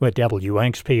With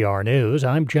WXPR News,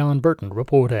 I'm John Burton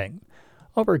reporting.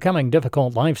 Overcoming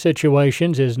difficult life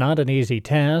situations is not an easy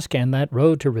task, and that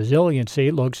road to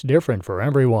resiliency looks different for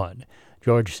everyone.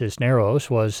 George Cisneros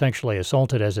was sexually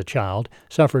assaulted as a child,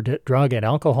 suffered drug and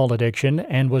alcohol addiction,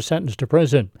 and was sentenced to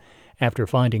prison. After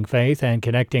finding faith and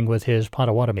connecting with his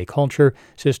Potawatomi culture,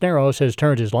 Cisneros has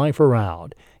turned his life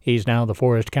around. He's now the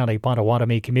Forest County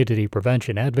Potawatomi Community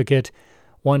Prevention Advocate.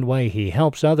 One way he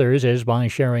helps others is by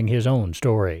sharing his own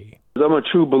story. I'm a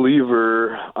true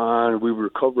believer on we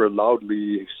recover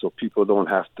loudly so people don't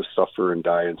have to suffer and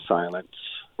die in silence.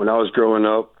 When I was growing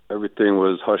up, everything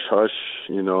was hush-hush,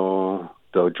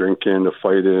 the drinking, the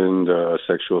fighting, the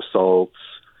sexual assaults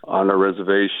on a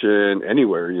reservation,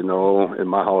 anywhere, In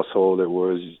my household, it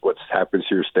was what happens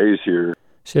here stays here.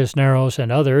 Cisneros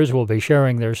and others will be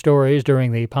sharing their stories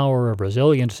during the Power of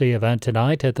Resiliency event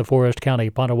tonight at the Forest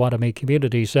County Potawatomi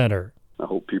Community Center. I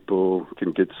hope people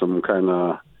can get some kind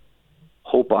of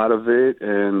hope out of it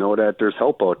and know that there's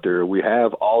help out there. We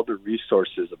have all the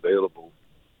resources available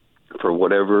for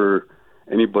whatever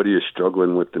anybody is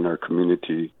struggling with in our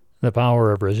community. The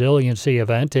Power of Resiliency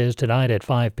event is tonight at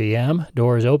 5 p.m.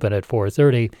 Doors open at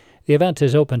 4:30. The event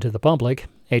is open to the public.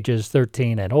 Ages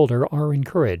 13 and older are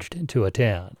encouraged to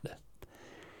attend.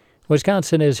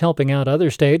 Wisconsin is helping out other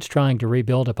states trying to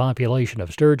rebuild a population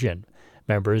of sturgeon.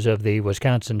 Members of the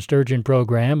Wisconsin Sturgeon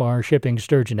Program are shipping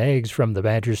sturgeon eggs from the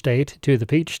Badger State to the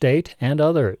Peach State and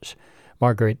others.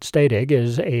 Margaret Stadig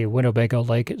is a Winnebago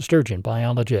Lake sturgeon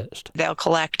biologist. They'll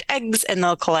collect eggs and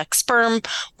they'll collect sperm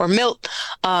or milk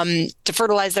to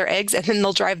fertilize their eggs, and then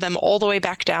they'll drive them all the way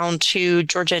back down to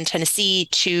Georgia and Tennessee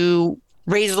to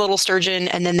raise little sturgeon,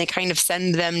 and then they kind of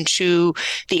send them to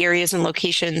the areas and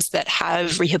locations that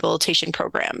have rehabilitation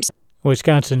programs.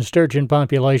 Wisconsin's sturgeon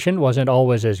population wasn't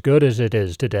always as good as it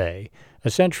is today.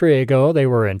 A century ago, they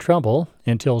were in trouble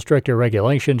until stricter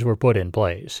regulations were put in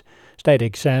place.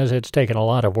 Static says it's taken a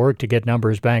lot of work to get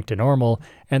numbers back to normal,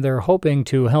 and they're hoping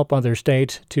to help other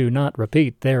states to not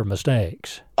repeat their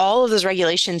mistakes. All of those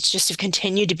regulations just have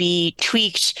continued to be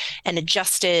tweaked and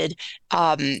adjusted,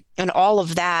 and all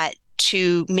of that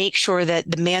to make sure that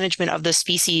the management of the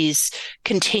species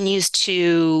continues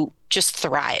to just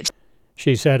thrive.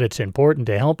 She said it's important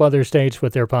to help other states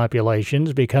with their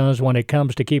populations because when it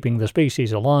comes to keeping the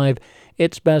species alive,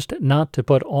 it's best not to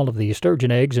put all of the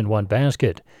sturgeon eggs in one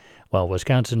basket. While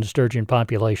Wisconsin's sturgeon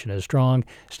population is strong,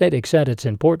 Static said it's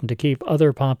important to keep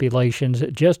other populations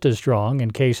just as strong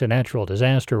in case a natural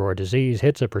disaster or disease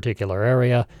hits a particular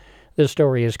area. This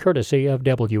story is courtesy of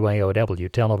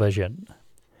WAOW Television.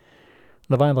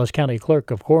 The Vilas County Clerk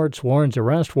of Courts warns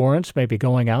arrest warrants may be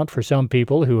going out for some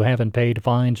people who haven't paid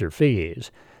fines or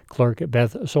fees. Clerk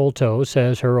Beth Solto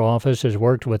says her office has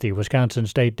worked with the Wisconsin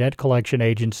State Debt Collection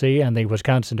Agency and the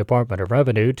Wisconsin Department of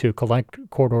Revenue to collect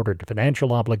court-ordered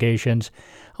financial obligations.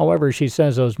 However, she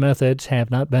says those methods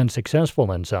have not been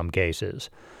successful in some cases.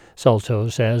 Solto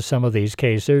says some of these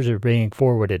cases are being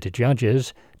forwarded to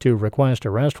judges to request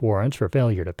arrest warrants for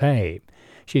failure to pay.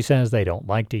 She says they don't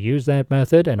like to use that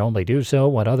method and only do so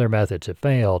when other methods have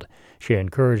failed. She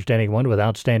encouraged anyone with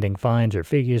outstanding fines or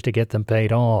fees to get them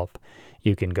paid off.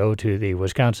 You can go to the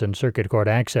Wisconsin Circuit Court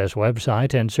Access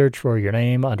website and search for your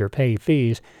name under Pay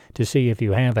Fees to see if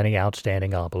you have any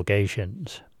outstanding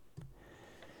obligations.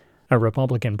 A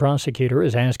Republican prosecutor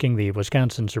is asking the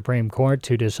Wisconsin Supreme Court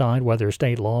to decide whether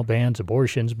state law bans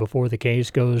abortions before the case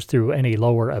goes through any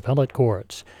lower appellate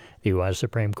courts. The U.S.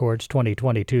 Supreme Court's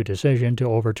 2022 decision to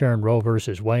overturn Roe v.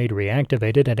 Wade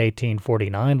reactivated an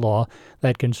 1849 law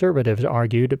that conservatives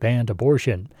argued banned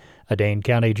abortion. A Dane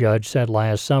County judge said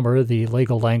last summer the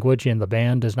legal language in the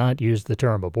ban does not use the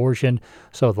term abortion,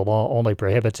 so the law only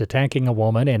prohibits attacking a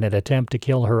woman in an attempt to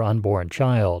kill her unborn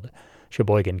child.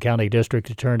 Sheboygan County District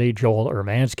Attorney Joel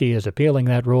Ermansky is appealing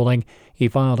that ruling. He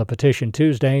filed a petition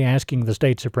Tuesday asking the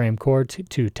state Supreme Court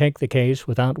to take the case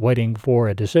without waiting for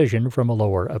a decision from a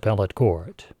lower appellate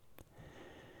court.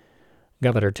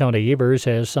 Governor Tony Evers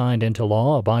has signed into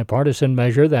law a bipartisan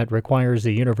measure that requires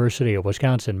the University of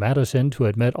Wisconsin-Madison to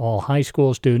admit all high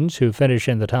school students who finish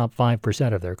in the top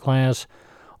 5% of their class.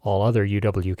 All other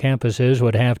UW campuses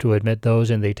would have to admit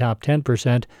those in the top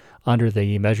 10% under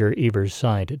the measure Evers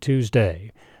signed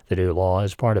Tuesday. The new law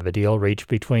is part of a deal reached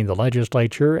between the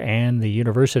legislature and the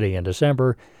university in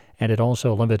December, and it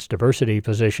also limits diversity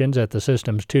positions at the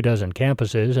system's 24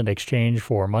 campuses in exchange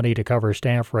for money to cover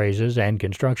staff raises and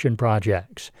construction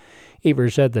projects.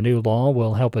 Evers said the new law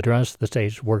will help address the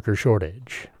state's worker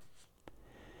shortage.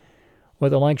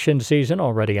 With election season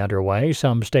already underway,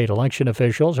 some state election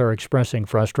officials are expressing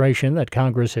frustration that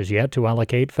Congress has yet to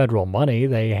allocate federal money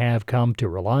they have come to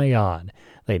rely on.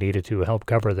 They needed to help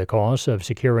cover the costs of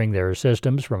securing their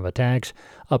systems from attacks,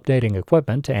 updating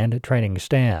equipment, and training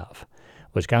staff.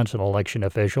 Wisconsin election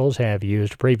officials have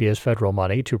used previous federal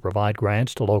money to provide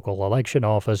grants to local election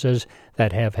offices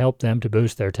that have helped them to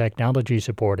boost their technology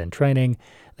support and training.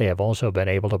 They have also been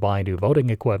able to buy new voting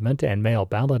equipment and mail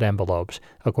ballot envelopes,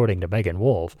 according to Megan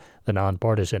Wolf, the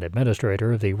nonpartisan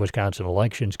administrator of the Wisconsin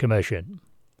Elections Commission.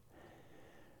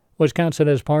 Wisconsin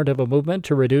is part of a movement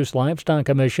to reduce livestock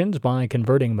emissions by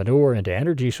converting manure into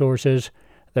energy sources.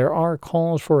 There are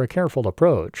calls for a careful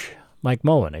approach. Mike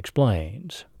Moen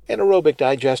explains. Anaerobic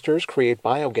digesters create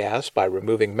biogas by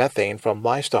removing methane from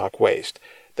livestock waste.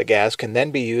 The gas can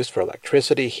then be used for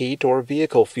electricity, heat, or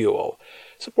vehicle fuel.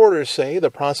 Supporters say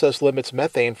the process limits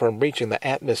methane from reaching the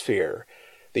atmosphere.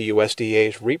 The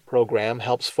USDA's REAP program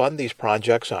helps fund these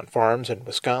projects on farms in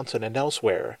Wisconsin and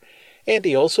elsewhere.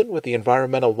 Andy Olson with the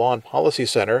Environmental Law and Policy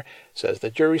Center says the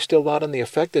jury's still out on the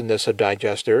effectiveness of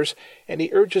digesters, and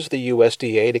he urges the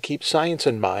USDA to keep science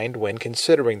in mind when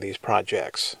considering these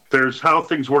projects. There's how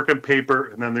things work on paper,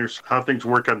 and then there's how things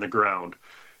work on the ground.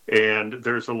 And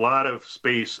there's a lot of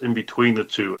space in between the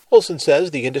two. Olson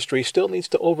says the industry still needs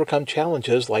to overcome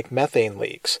challenges like methane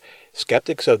leaks.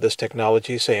 Skeptics of this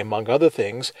technology say, among other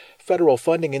things, federal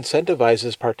funding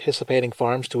incentivizes participating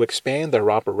farms to expand their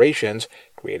operations,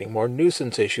 creating more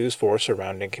nuisance issues for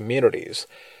surrounding communities.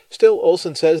 Still,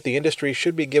 Olson says the industry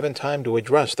should be given time to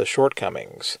address the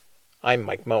shortcomings. I'm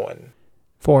Mike Moen.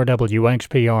 For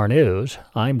WXPR News,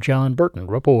 I'm John Burton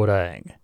reporting.